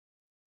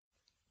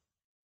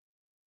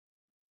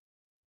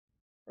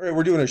All right,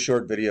 we're doing a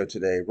short video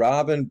today.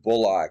 Robin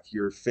Bullock,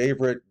 your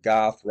favorite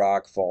goth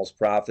rock false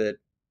prophet.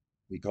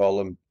 We call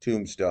him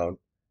Tombstone.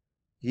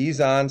 He's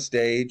on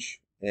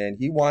stage and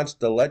he wants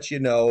to let you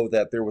know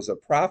that there was a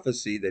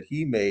prophecy that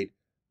he made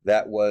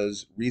that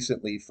was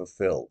recently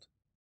fulfilled.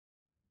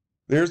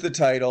 There's the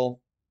title.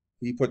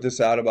 He put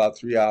this out about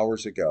 3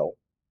 hours ago.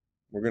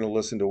 We're going to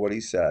listen to what he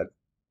said.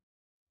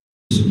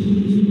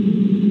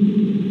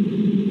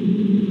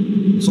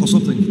 Saw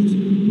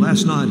something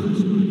last night.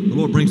 The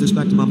Lord brings this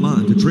back to my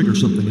mind to trigger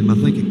something in my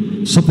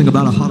thinking. Something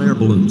about a hot air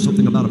balloon,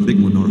 something about a big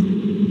one, or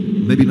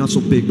maybe not so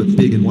big, but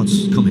big in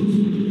what's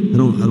coming. I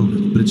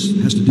don't, but it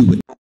has to do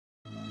with.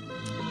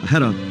 I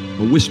had a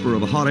whisper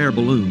of a hot air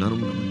balloon. I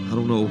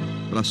don't know,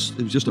 but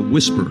it was just a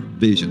whisper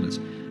vision.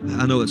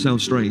 I know that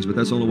sounds strange, but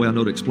that's the only way I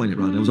know to explain it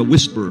right now. It was a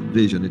whisper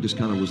vision. It just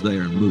kind of was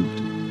there and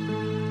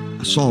moved.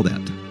 I saw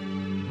that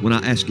when I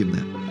asked him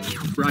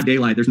that. Broad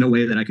daylight, there's no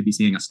way that I could be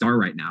seeing a star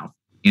right now.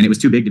 And it was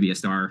too big to be a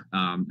star.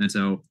 And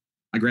so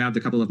I grabbed a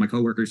couple of my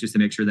coworkers just to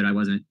make sure that I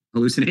wasn't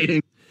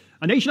hallucinating.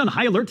 A nation on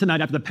high alert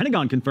tonight after the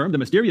Pentagon confirmed the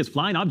mysterious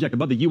flying object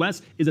above the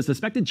U.S. is a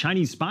suspected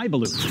Chinese spy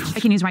balloon.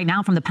 Breaking news right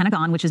now from the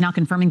Pentagon, which is now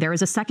confirming there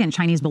is a second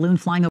Chinese balloon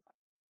flying over.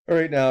 All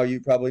right, now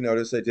you probably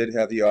noticed I did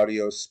have the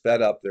audio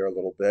sped up there a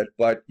little bit,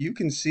 but you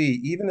can see,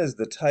 even as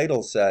the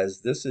title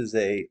says, this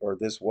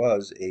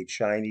was a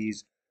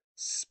Chinese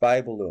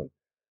spy balloon.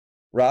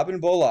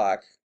 Robin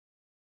Bullock,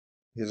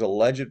 his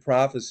alleged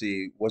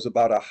prophecy was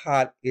about a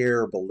hot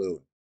air balloon.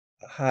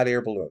 A hot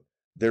air balloon.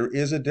 There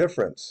is a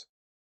difference.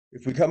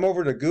 If we come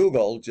over to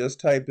Google, just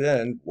type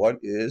in, what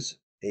is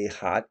a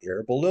hot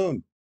air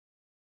balloon?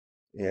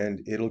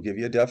 And it'll give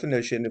you a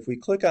definition. If we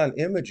click on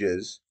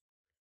images,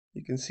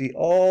 you can see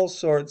all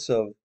sorts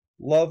of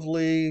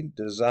lovely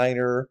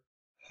designer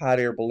hot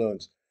air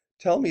balloons.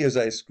 Tell me as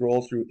I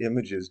scroll through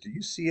images, do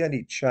you see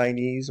any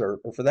Chinese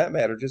or for that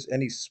matter, just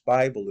any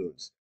spy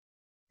balloons?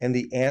 And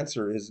the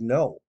answer is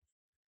no.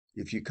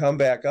 If you come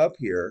back up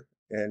here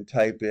and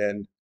type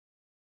in,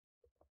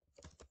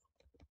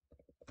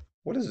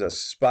 what is a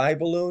spy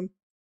balloon?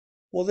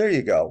 Well, there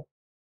you go.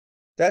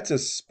 That's a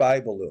spy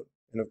balloon.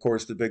 And of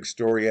course, the big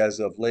story as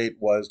of late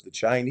was the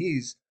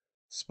Chinese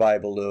spy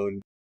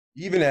balloon,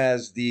 even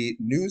as the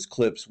news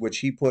clips, which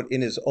he put in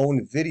his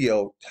own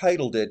video,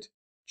 titled it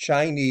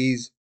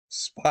Chinese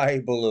spy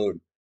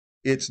balloon.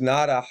 It's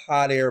not a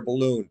hot air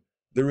balloon.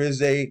 There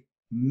is a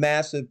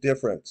massive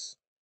difference.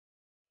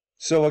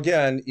 So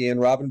again, in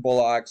Robin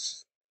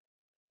Bullock's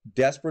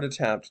desperate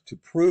attempt to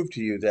prove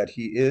to you that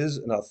he is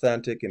an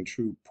authentic and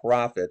true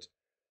prophet,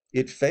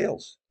 it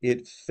fails.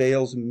 It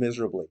fails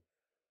miserably.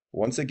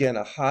 Once again,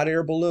 a hot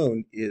air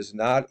balloon is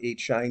not a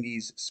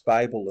Chinese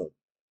spy balloon.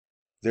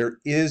 There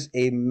is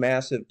a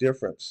massive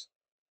difference.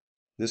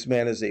 This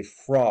man is a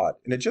fraud.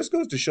 And it just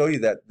goes to show you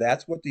that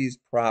that's what these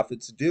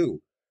prophets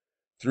do.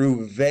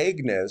 Through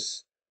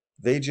vagueness,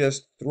 they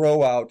just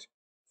throw out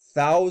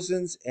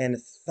thousands and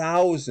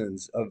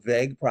thousands of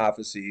vague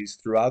prophecies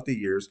throughout the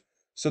years,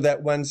 so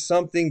that when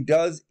something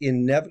does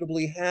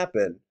inevitably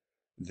happen,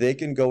 they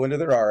can go into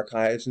their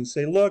archives and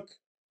say, look,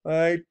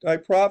 I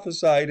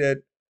prophesied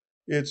it.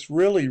 It's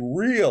really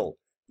real.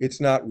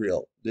 It's not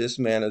real. This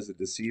man is a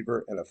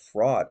deceiver and a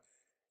fraud.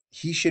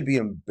 He should be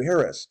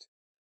embarrassed.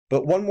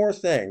 But one more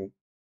thing,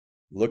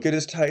 look at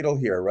his title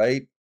here,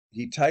 right?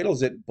 He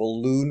titles it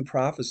Balloon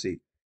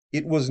Prophecy.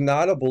 It was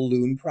not a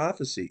balloon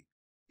prophecy.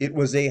 It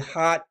was a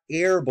hot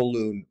air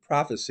balloon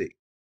prophecy.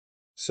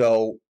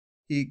 So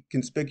he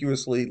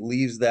conspicuously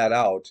leaves that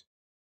out.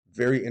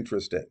 Very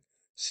interesting.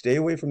 Stay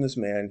away from this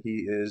man.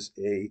 He is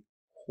a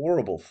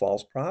horrible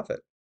false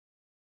prophet.